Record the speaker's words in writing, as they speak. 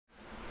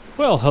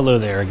Well, hello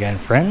there again,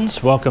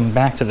 friends. Welcome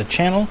back to the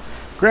channel.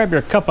 Grab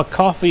your cup of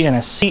coffee and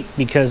a seat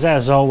because,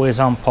 as always,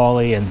 I'm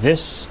Paulie, and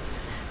this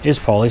is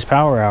Paulie's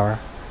Power Hour.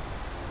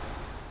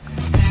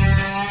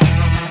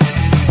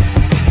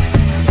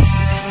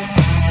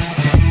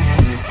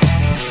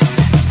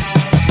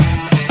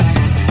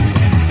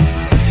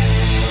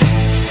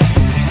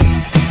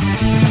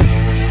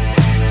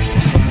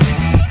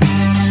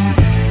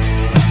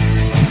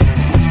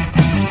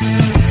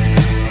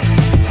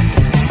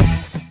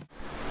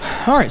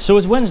 Alright, so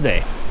it's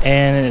Wednesday,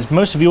 and as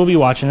most of you will be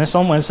watching this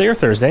on Wednesday or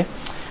Thursday,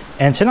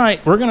 and tonight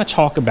we're going to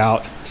talk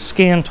about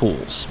scan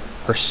tools,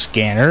 or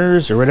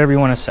scanners, or whatever you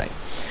want to say.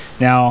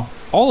 Now,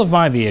 all of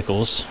my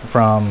vehicles,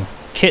 from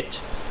Kit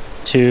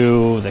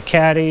to the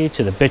Caddy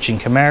to the bitchin'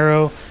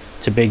 Camaro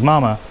to Big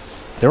Mama,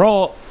 they're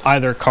all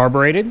either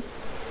carbureted,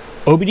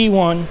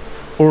 OBD1,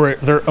 or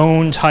their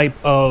own type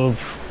of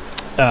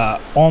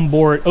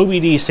onboard.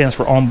 OBD stands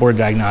for onboard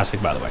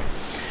diagnostic, by the way.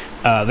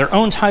 Their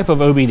own type of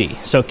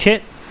OBD. So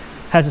Kit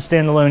has a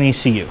standalone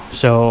ECU,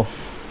 so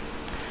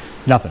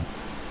nothing.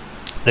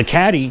 The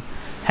Caddy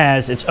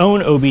has its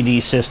own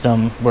OBD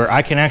system where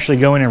I can actually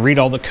go in and read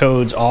all the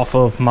codes off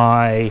of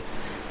my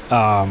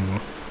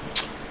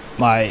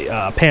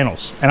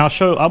panels, and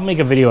I'll make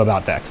a video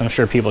about that because I'm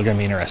sure people are going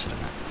to be interested in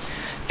that.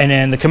 And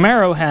then the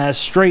Camaro has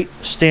straight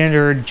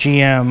standard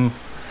GM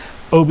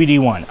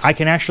OBD1. I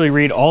can actually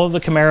read all of the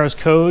Camaro's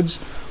codes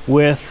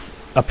with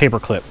a paper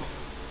clip.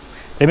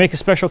 They make a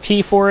special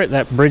key for it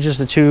that bridges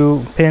the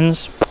two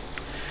pins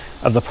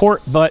of the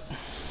port, but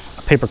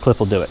a paper clip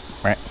will do it,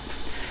 right?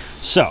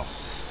 So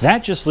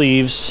that just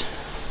leaves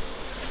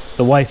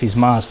the wifey's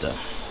Mazda,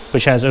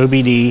 which has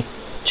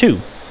OBD2.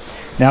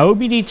 Now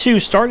OBD2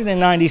 started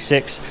in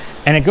 '96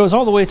 and it goes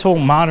all the way to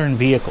modern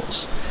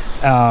vehicles.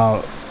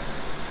 I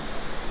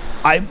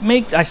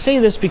say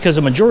this because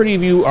a majority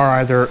of you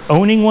are either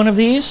owning one of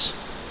these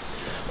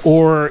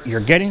or you're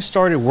getting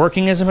started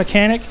working as a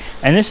mechanic,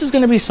 and this is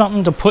going to be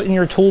something to put in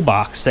your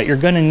toolbox that you're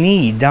going to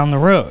need down the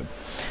road.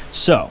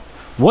 So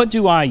what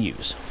do I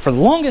use? For the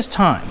longest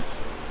time,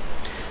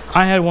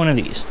 I had one of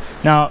these.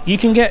 Now, you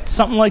can get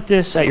something like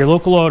this at your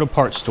local auto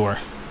parts store,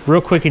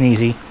 real quick and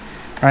easy,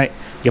 right?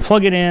 You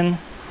plug it in,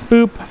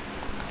 boop,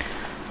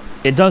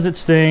 it does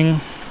its thing.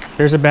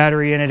 There's a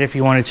battery in it if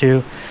you wanted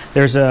to.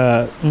 There's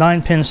a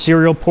 9-pin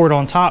serial port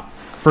on top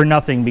for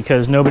nothing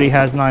because nobody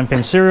has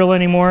 9-pin serial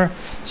anymore,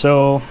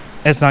 so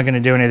it's not going to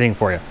do anything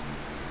for you.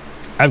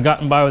 I've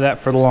gotten by with that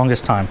for the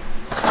longest time.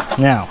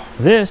 Now,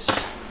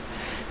 this,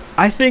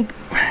 I think,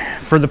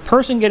 for the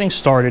person getting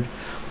started,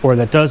 or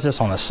that does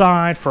this on the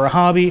side for a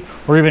hobby,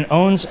 or even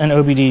owns an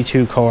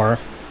OBD2 car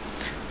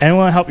and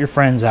want to help your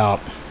friends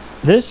out,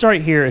 this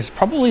right here is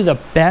probably the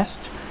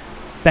best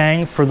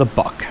bang for the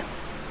buck.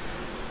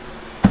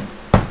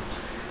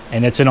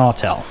 And it's an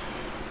AUTEL.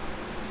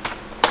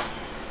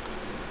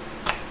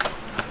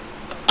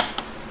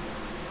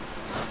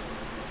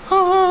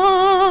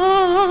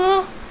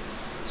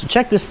 So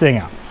check this thing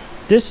out.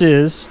 This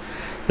is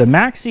the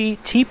Maxi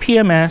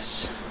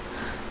TPMS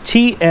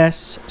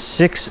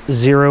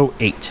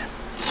TS608.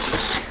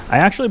 I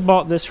actually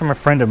bought this from a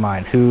friend of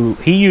mine who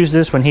he used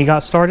this when he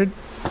got started,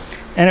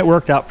 and it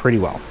worked out pretty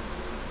well.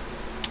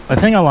 The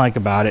thing I like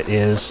about it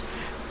is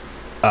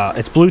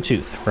it's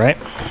Bluetooth, right?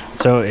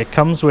 So it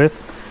comes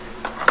with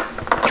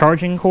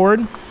charging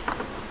cord,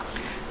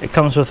 it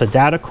comes with a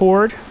data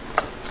cord,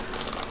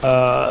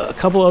 a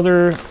couple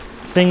other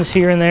things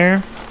here and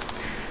there,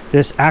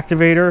 this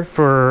activator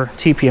for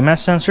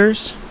TPMS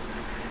sensors,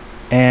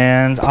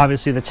 and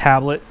obviously the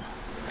tablet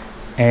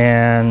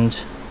and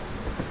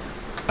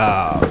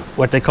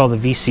what they call the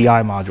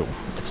VCI module.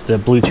 It's the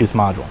Bluetooth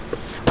module.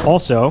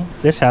 Also,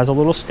 this has a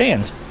little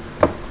stand.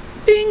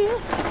 Bing!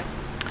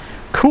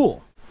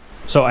 Cool.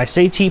 So I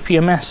say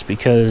TPMS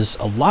because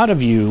a lot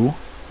of you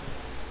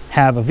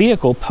have a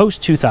vehicle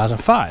post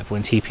 2005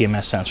 when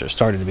TPMS sensors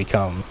started to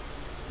become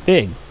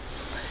big.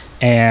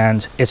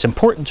 And it's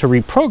important to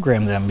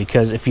reprogram them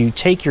because if you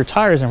take your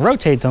tires and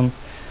rotate them,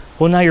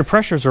 well, now your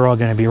pressures are all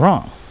going to be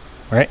wrong,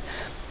 right?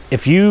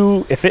 If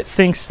it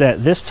thinks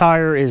that this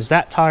tire is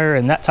that tire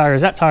and that tire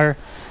is that tire,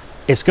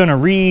 it's going to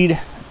read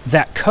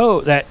that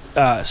code, that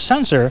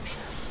sensor,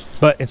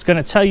 but it's going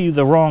to tell you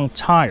the wrong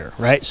tire,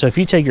 right? So if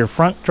you take your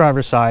front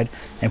driver's side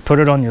and put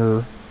it on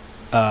your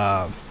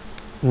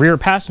rear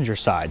passenger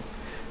side,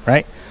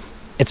 right,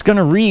 it's going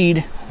to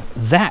read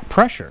that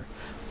pressure,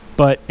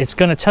 but it's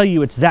going to tell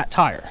you it's that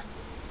tire.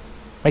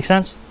 Make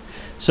sense?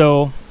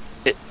 So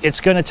it's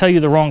going to tell you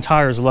the wrong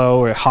tire is low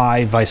or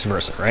high, vice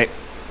versa, right?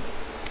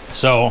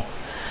 So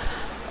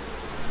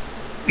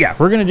yeah,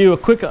 we're going to do a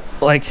quick,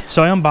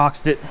 so I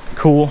unboxed it,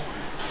 cool.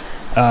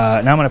 Now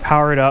I'm going to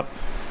power it up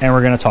and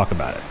we're going to talk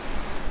about it.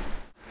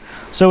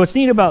 So what's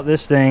neat about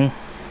this thing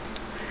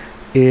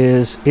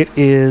is it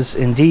is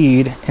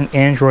indeed an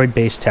Android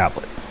based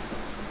tablet.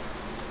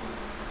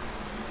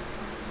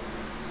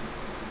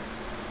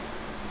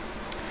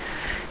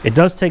 It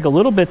does take a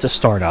little bit to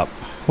start up,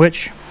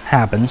 which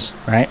happens,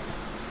 right?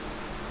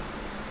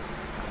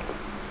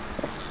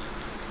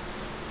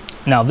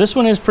 Now this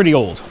one is pretty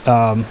old.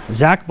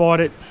 Zach bought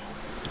it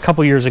a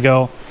couple years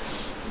ago,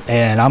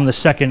 and I'm the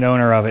second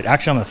owner of it.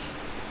 Actually, I'm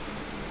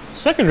the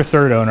second or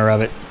third owner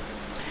of it.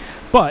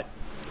 But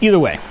either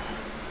way,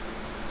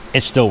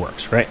 it still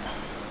works, right?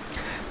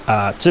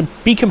 To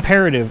be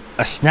comparative,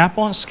 a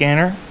Snap-on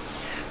scanner,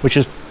 which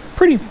is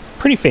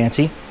pretty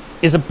fancy,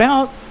 is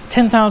about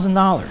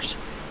 $10,000,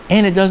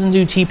 and it doesn't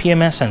do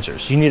TPMS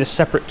sensors. You need a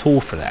separate tool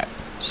for that.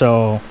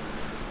 So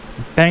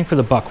bang for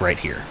the buck right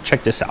here.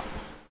 Check this out.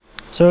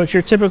 So it's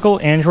your typical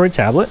Android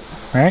tablet,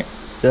 right?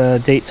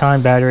 The date,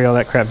 time, battery, all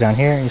that crap down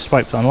here. You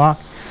swipe to unlock,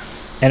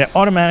 and it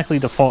automatically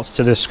defaults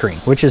to this screen,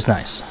 which is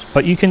nice.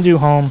 But you can do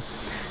home,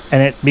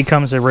 and it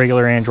becomes a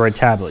regular Android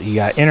tablet. You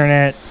got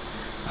internet,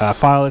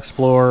 file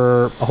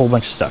explorer, a whole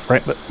bunch of stuff,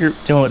 right? But you're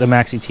dealing with the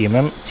Maxi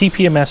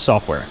TPMS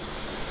software.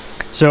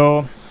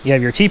 So you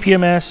have your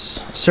TPMS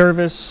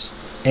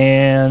service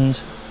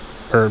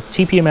or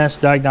TPMS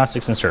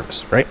diagnostics and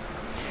service, right?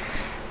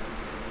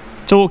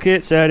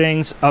 Toolkit,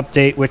 settings,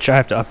 update, which I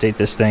have to update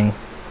this thing.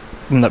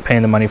 I'm not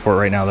paying the money for it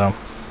right now though.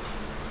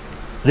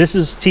 This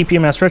is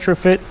TPMS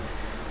retrofit,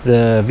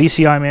 the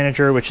VCI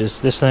manager, which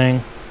is this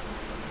thing,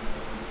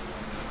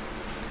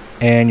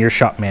 and your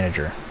shop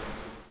manager.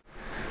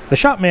 The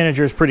shop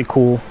manager is pretty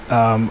cool.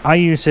 I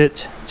use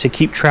it to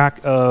keep track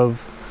of,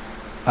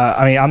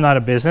 I mean, I'm not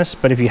a business,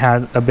 but if you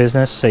had a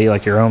business, say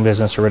like your own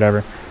business or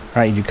whatever,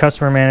 right, you do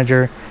customer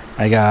manager.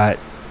 I got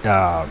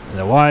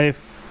the wife,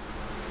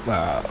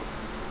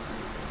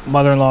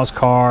 mother-in-law's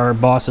car,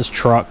 boss's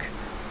truck.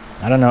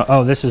 I don't know.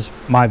 Oh, this is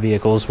my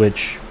vehicles,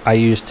 which I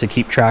use to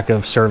keep track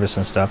of service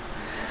and stuff.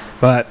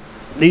 But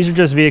these are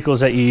just vehicles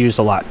that you use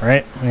a lot,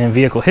 right? And then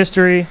vehicle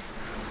history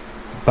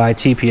by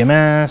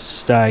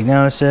TPMS,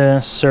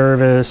 diagnosis,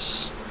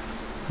 service,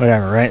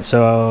 whatever, right?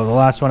 So the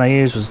last one I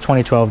used was a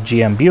 2012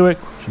 GM Buick,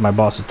 which is my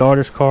boss's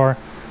daughter's car.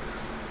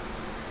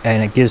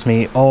 And it gives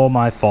me all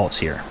my faults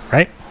here,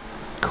 right?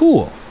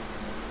 Cool.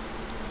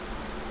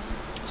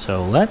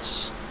 So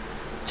let's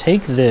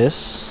take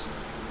this.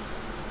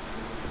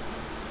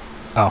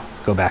 Oh,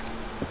 go back.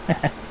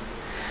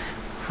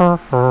 All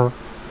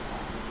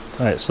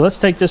right, so let's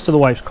take this to the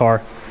wife's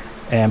car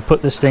and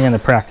put this thing into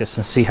practice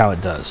and see how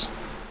it does.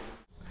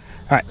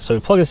 All right, so we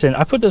plug this in.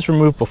 I put this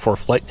remove before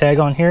flight tag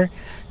on here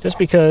just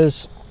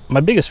because my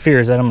biggest fear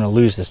is that I'm going to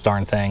lose this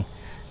darn thing,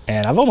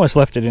 and I've almost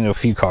left it into a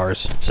few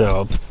cars.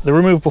 So the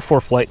remove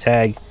before flight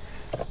tag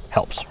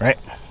helps, right?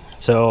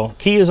 So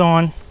key is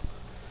on.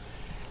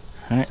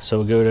 All right, so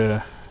we'll go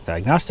to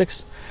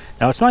diagnostics.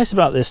 Now what's nice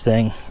about this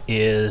thing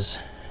is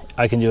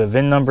I can do a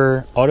VIN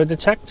number auto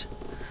detect,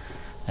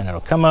 and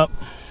it'll come up,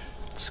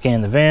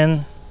 scan the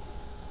VIN,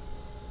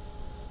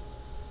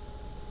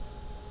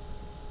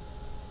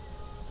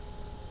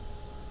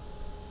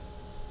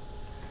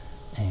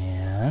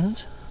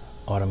 and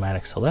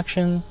automatic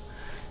selection.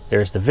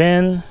 There's the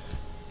VIN,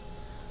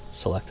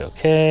 select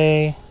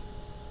OK,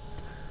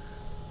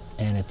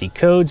 and it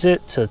decodes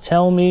it to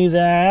tell me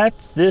that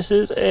this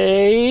is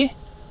a...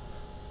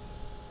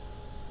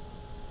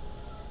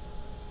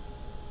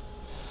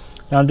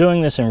 Now I'm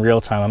doing this in real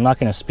time. I'm not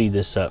going to speed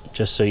this up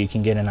just so you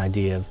can get an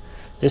idea of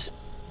this.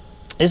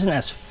 Isn't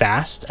as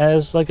fast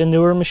as like a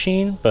newer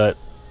machine, but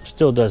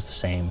still does the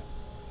same.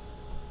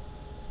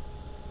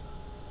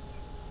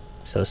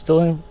 So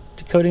still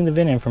decoding the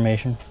VIN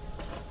information.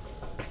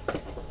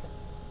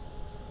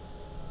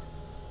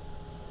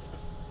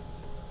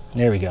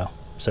 There we go.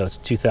 So it's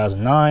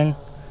 2009.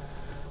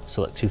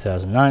 Select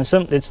 2009.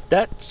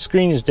 That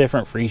screen is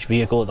different for each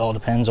vehicle. It all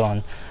depends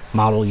on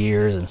model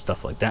years and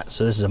stuff like that.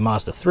 So this is a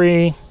Mazda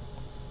 3,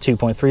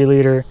 2.3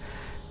 liter,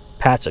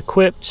 PATS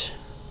equipped,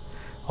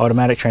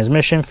 automatic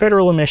transmission,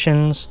 federal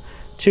emissions,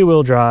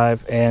 2-wheel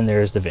drive, and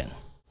there's the VIN.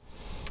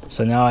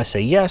 So now I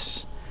say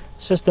yes,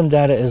 system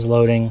data is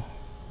loading.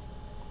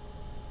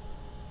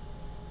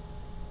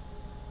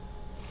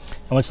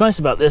 And what's nice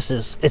about this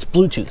is it's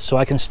Bluetooth, so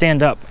I can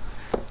stand up,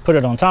 put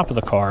it on top of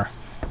the car,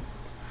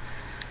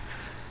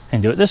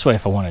 and do it this way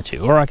if I wanted to,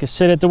 or I could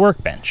sit at the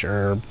workbench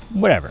or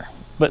whatever.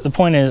 But the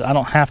point is, I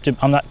don't have to,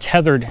 I'm not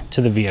tethered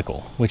to the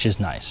vehicle, which is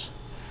nice.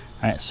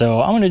 All right,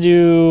 so I'm gonna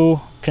do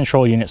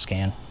control unit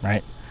scan,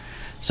 right?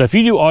 So if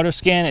you do auto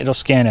scan, it'll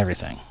scan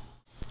everything.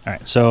 All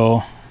right,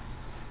 so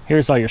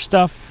here's all your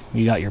stuff.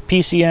 You got your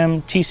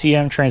PCM,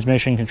 TCM,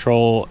 transmission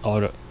control,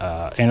 auto,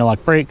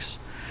 analog brakes,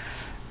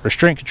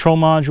 restraint control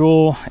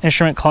module,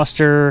 instrument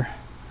cluster,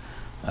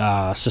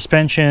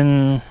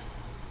 suspension,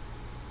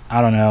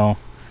 I don't know,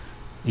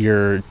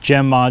 your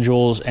GEM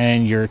modules,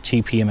 and your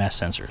TPMS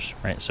sensors,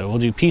 right? So we'll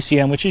do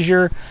PCM, which is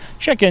your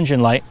check engine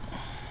light.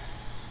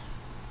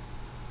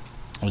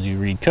 We'll do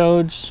read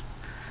codes.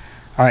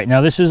 All right,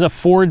 now this is a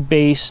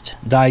Ford-based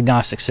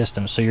diagnostic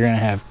system, so you're gonna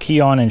have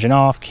key on, engine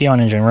off, key on,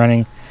 engine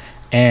running,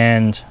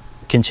 and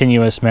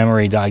continuous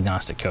memory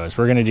diagnostic codes.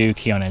 We're gonna do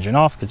key on, engine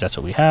off, because that's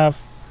what we have.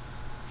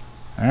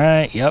 All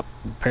right, yep,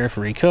 prepare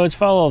for read codes,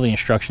 follow all the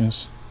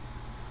instructions.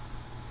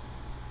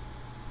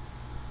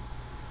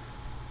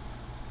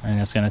 And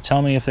it's going to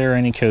tell me if there are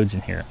any codes in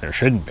here. There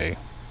shouldn't be.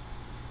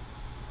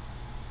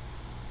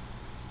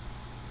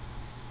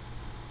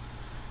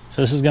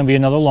 So this is going to be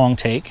another long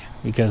take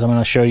because I'm going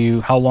to show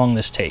you how long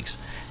this takes.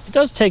 It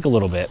does take a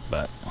little bit,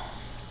 but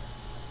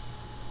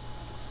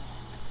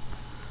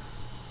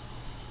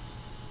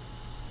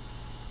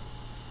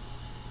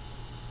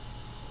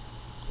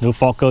no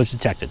fault codes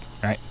detected.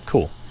 All right,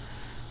 cool.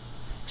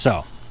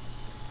 So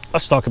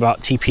let's talk about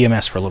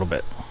TPMS for a little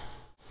bit.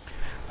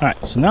 All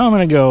right, so now I'm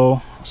going to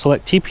go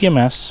select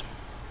TPMS.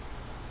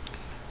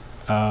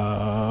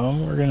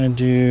 We're going to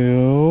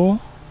do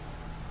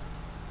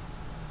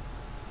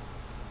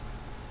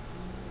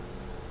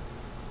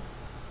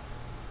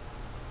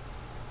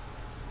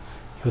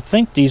you would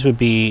think these would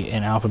be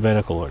in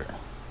alphabetical order.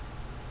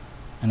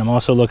 And I'm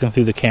also looking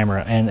through the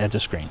camera and at the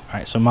screen. All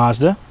right, so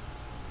Mazda.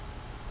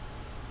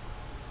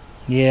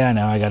 Yeah, I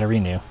know, I got to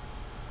renew.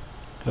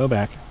 Go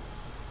back.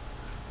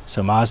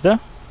 So Mazda.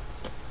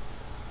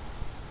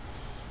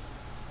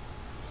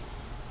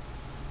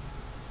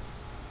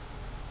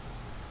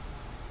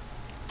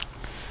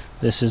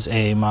 This is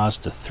a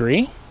Mazda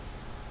 3.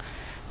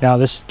 Now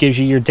this gives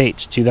you your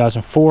dates,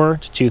 2004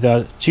 to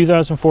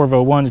 2004 of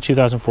 01 to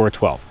 2004 of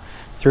 12.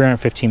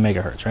 315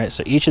 megahertz, right?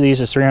 So each of these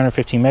is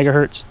 315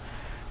 megahertz,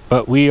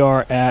 but we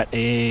are at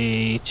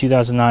a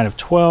 2009 of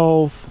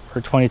 12 or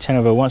 2010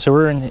 of 01. So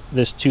we're in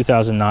this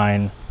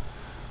 2009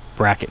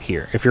 bracket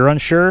here. If you're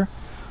unsure,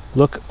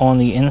 look on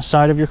the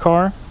inside of your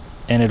car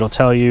and it'll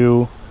tell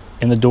you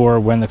in the door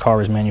when the car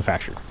was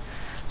manufactured.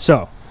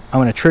 So I'm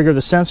going to trigger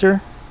the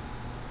sensor.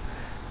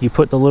 You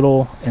put the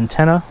little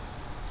antenna.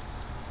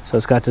 So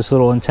it's got this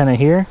little antenna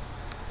here.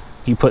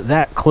 You put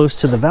that close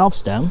to the valve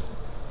stem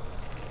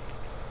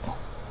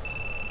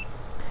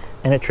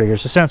and it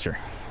triggers the sensor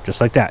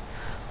just like that.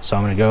 So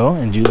I'm going to go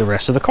and do the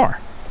rest of the car.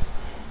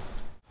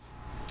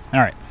 All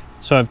right,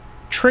 so I've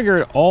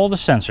triggered all the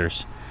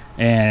sensors,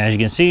 and as you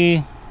can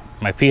see,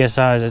 my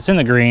PSI it's in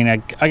the green. I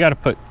got to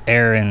put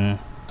air in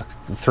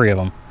 3 of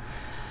them.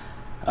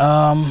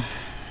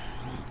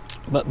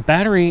 But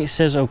battery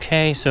says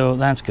okay, so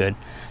that's good.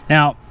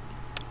 Now,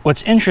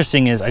 what's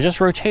interesting is I just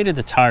rotated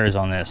the tires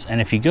on this, and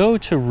if you go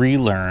to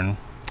relearn,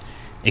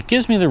 it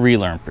gives me the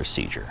relearn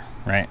procedure,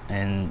 right?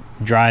 And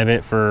drive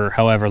it for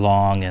however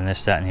long and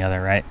this, that, and the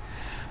other, right?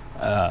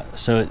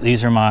 So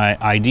these are my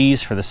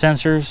IDs for the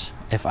sensors.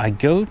 If I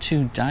go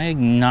to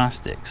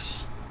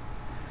diagnostics,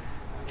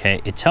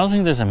 okay, it tells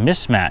me there's a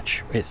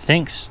mismatch. It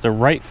thinks the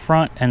right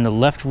front and the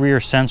left rear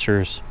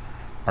sensors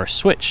are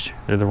switched.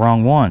 They're the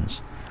wrong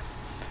ones.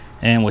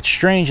 And what's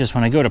strange is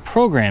when I go to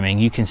programming,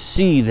 you can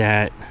see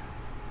that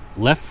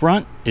left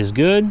front is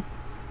good,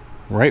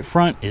 right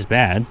front is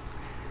bad,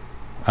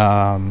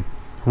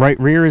 right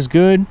rear is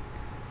good,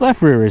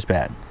 left rear is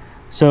bad.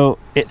 So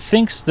it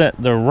thinks that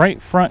the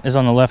right front is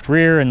on the left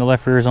rear and the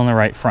left rear is on the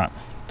right front,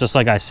 just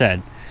like I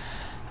said.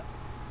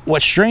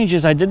 What's strange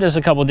is I did this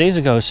a couple of days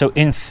ago, so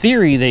in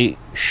theory they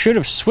should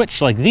have switched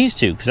like these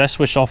two, because I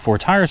switched all 4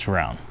 tires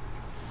around.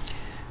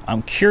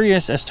 I'm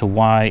curious as to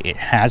why it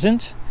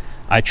hasn't.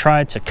 I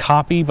tried to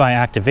copy by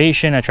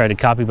activation, I tried to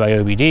copy by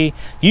OBD.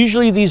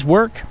 Usually these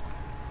work,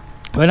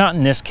 but not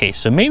in this case.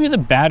 So maybe the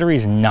battery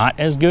is not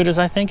as good as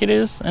I think it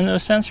is in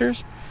those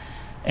sensors,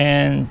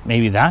 and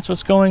maybe that's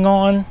what's going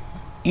on.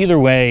 Either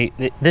way,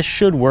 this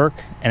should work,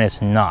 and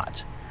it's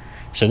not.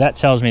 So that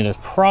tells me there's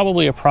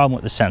probably a problem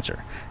with the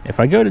sensor. If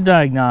I go to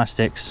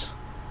diagnostics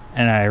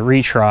and I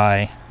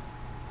retry,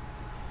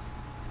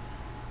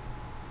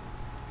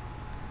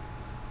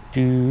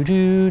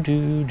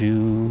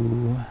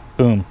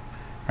 boom,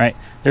 right?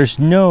 There's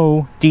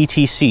no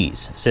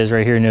DTCs. It says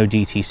right here, no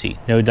DTC,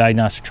 no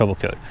diagnostic trouble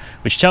code,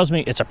 which tells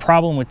me it's a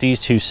problem with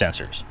these 2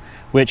 sensors,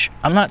 which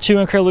I'm not too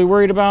incredibly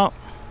worried about,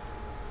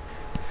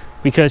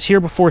 because here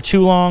before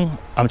too long,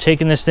 I'm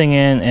taking this thing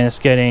in and it's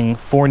getting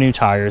 4 new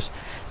tires,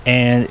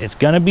 and it's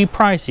gonna be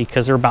pricey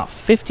because they're about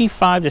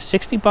 55 to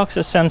 60 bucks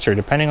a sensor,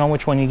 depending on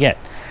which one you get.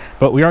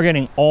 But we are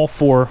getting all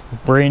 4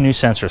 brand new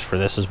sensors for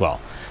this as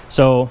well.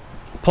 So,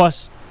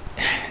 plus,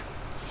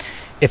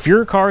 if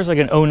your car is like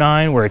an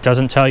 09 where it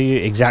doesn't tell you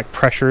exact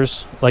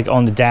pressures like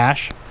on the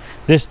dash,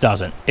 this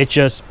doesn't. It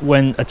just,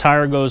 when a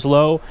tire goes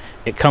low,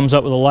 it comes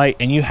up with a light,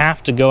 and you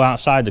have to go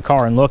outside the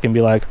car and look and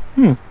be like,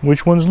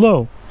 which one's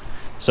low?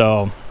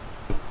 So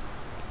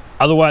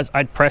otherwise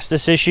I'd press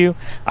this issue,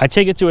 I'd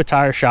take it to a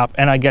tire shop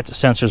and I'd get the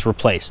sensors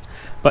replaced.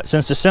 But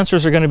since the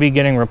sensors are going to be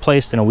getting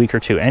replaced in a week or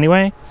 2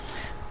 anyway,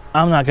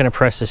 I'm not going to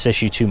press this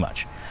issue too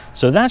much.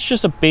 So that's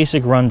just a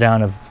basic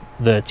rundown of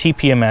the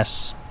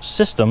TPMS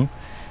system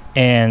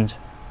and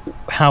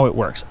how it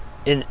works.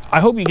 And I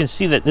hope you can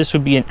see that this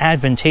would be an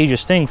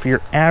advantageous thing for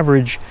your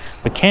average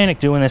mechanic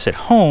doing this at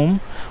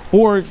home,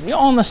 or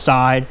on the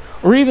side,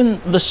 or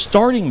even the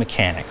starting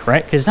mechanic,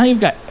 right? Because now you've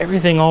got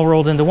everything all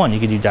rolled into one.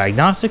 You can do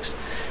diagnostics,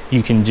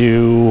 you can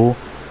do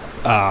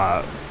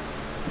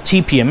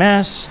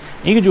TPMS,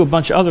 you can do a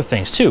bunch of other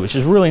things too, which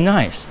is really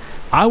nice.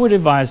 I would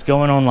advise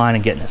going online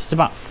and getting this. It's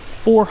about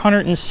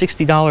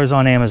 $460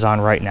 on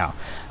Amazon right now.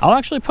 I'll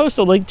actually post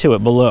a link to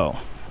it below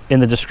in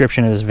the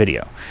description of this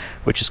video,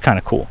 which is kind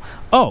of cool.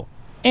 Oh,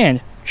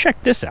 and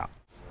check this out.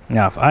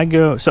 Now if I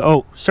go,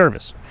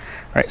 service.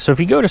 All right, so if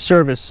you go to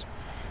service,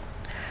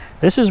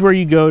 This is where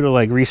you go to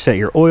like reset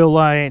your oil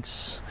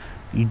lights,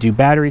 you do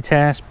battery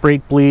tests,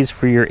 brake bleeds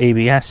for your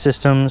ABS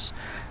systems,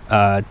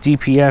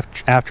 DPF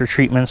after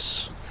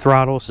treatments,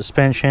 throttle,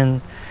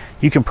 suspension.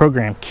 You can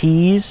program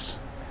keys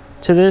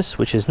to this,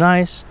 which is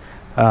nice.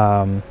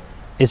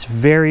 It's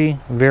very,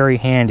 very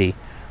handy.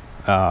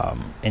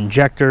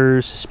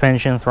 Injectors,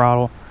 suspension,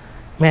 throttle.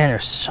 Man,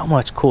 there's so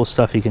much cool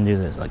stuff you can do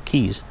this, like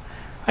keys.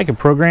 I could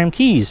program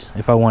keys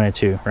if I wanted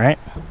to, right?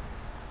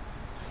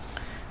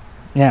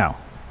 Now,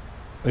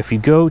 if you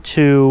go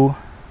to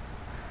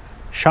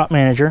Shop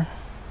Manager,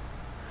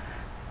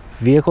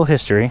 Vehicle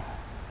History,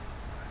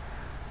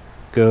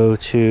 go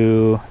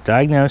to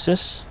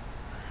Diagnosis,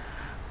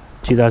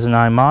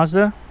 2009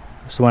 Mazda.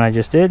 That's the one I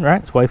just did,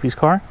 right? It's wifey's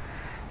car.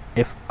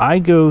 If I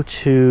go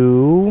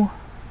to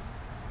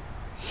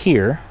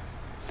here,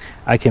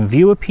 I can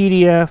view a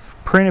PDF,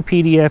 print a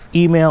PDF,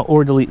 email,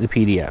 or delete the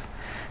PDF.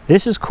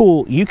 This is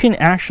cool. You can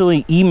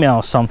actually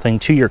email something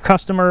to your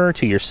customer,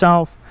 to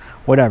yourself,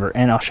 whatever,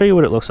 and I'll show you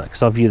what it looks like,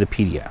 because I'll view the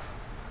PDF.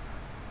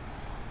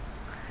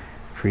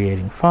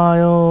 Creating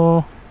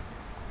file,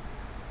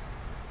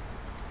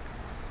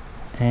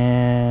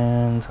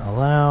 and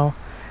allow,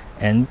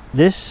 and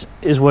this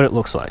is what it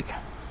looks like.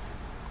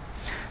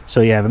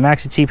 So you have a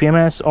Maxi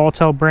TPMS,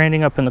 AUTEL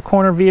branding up in the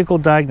corner, vehicle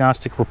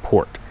diagnostic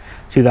report,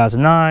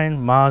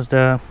 2009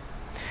 Mazda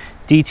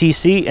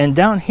DTC, and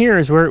down here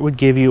is where it would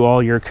give you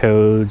all your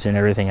codes and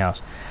everything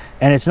else.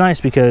 And it's nice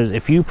because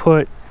if you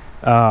put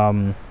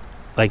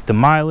like the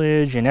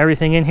mileage and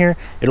everything in here,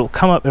 it'll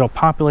come up, it'll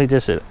populate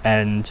this,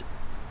 and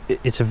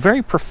it's a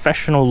very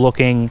professional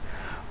looking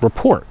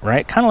report,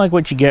 right? Kind of like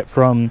what you get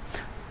from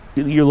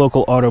your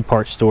local auto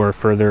parts store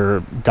for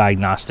their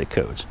diagnostic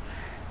codes.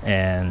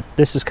 And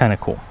this is kind of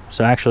cool.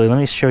 So actually, let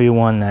me show you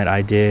one that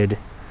I did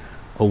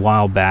a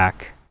while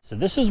back. So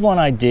this is one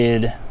I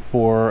did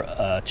for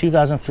a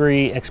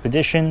 2003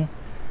 Expedition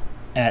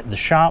at the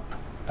shop.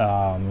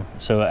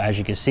 So as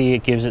you can see,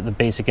 it gives it the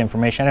basic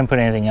information. I didn't put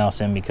anything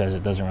else in because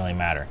it doesn't really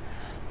matter.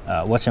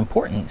 What's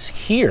important is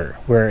here,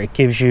 where it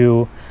gives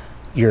you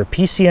your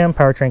PCM,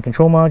 powertrain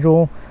control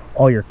module,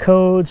 all your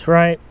codes,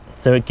 right?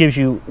 So it gives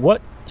you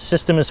what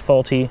system is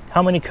faulty,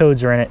 how many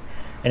codes are in it,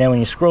 and then when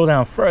you scroll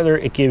down further,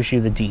 it gives you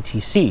the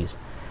DTCs,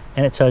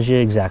 and it tells you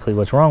exactly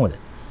what's wrong with it,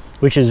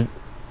 which is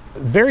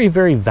very,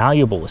 very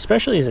valuable,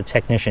 especially as a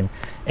technician.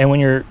 And when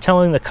you're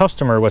telling the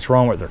customer what's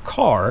wrong with their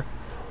car,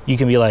 you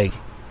can be like,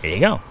 here you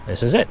go,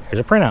 this is it, here's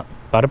a printout,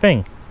 bada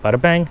bing, bada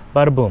bang,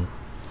 bada boom.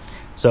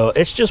 So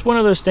it's just one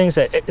of those things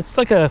that it's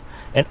like an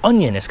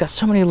onion. It's got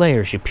so many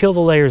layers. You peel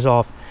the layers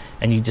off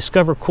and you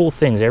discover cool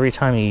things every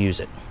time you use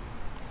it.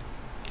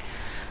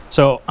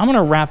 So I'm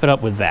gonna wrap it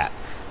up with that.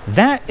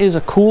 That is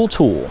a cool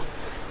tool.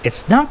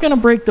 It's not gonna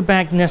break the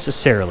bank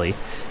necessarily,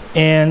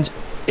 and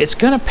it's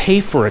gonna pay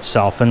for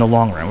itself in the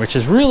long run, which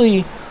is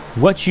really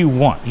what you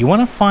want. You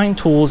wanna find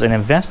tools and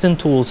invest in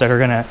tools that are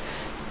gonna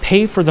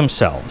pay for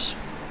themselves.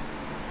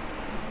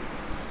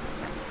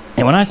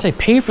 And when I say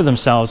pay for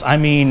themselves, I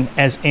mean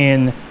as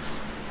in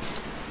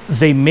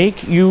they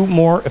make you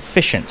more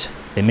efficient.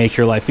 They make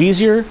your life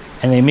easier,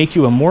 and they make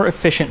you a more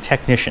efficient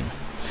technician.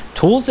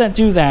 Tools that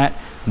do that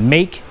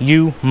make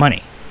you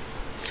money,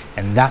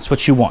 and that's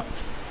what you want.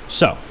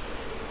 So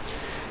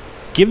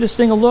give this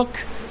thing a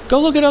look.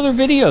 Go look at other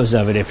videos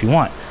of it if you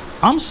want.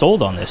 I'm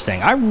sold on this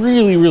thing. I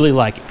really, really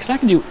like it because I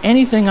can do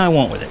anything I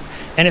want with it.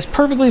 And it's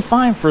perfectly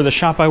fine for the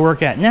shop I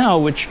work at now,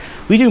 which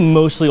we do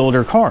mostly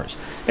older cars.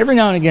 Every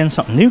now and again,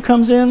 something new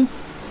comes in,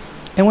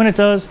 and when it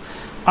does,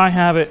 I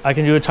have it. I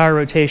can do a tire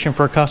rotation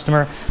for a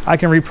customer. I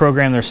can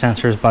reprogram their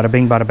sensors, bada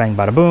bing, bada bang,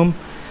 bada boom,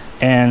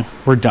 and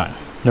we're done.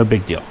 No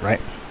big deal, right?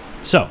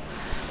 So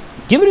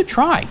give it a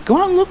try. Go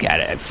out and look at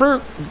it.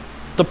 For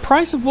the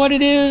price of what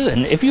it is,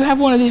 and if you have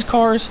one of these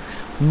cars,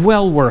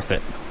 well worth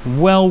it.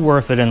 Well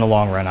worth it in the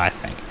long run, I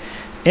think.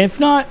 If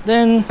not,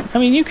 then, I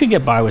mean, you could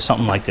get by with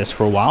something like this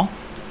for a while.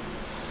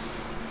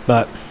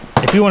 But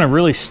if you want to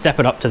really step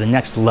it up to the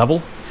next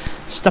level,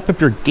 step up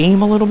your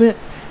game a little bit,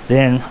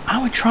 then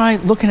I would try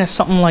looking at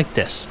something like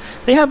this.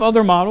 They have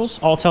other models,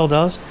 AUTEL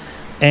does,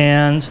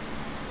 and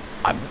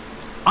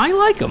I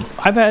like them.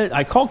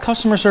 I called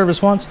customer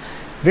service once,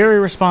 very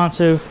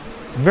responsive,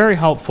 very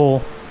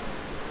helpful.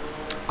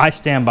 I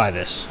stand by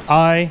this.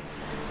 I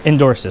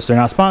endorse this. They're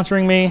not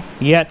sponsoring me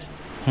yet,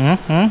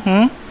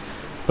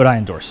 but I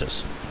endorse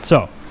this.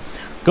 So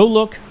go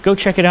look, go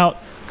check it out,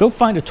 go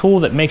find a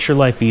tool that makes your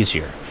life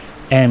easier.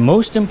 And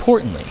most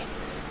importantly,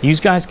 you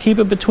guys keep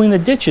it between the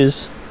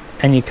ditches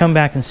and you come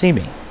back and see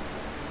me.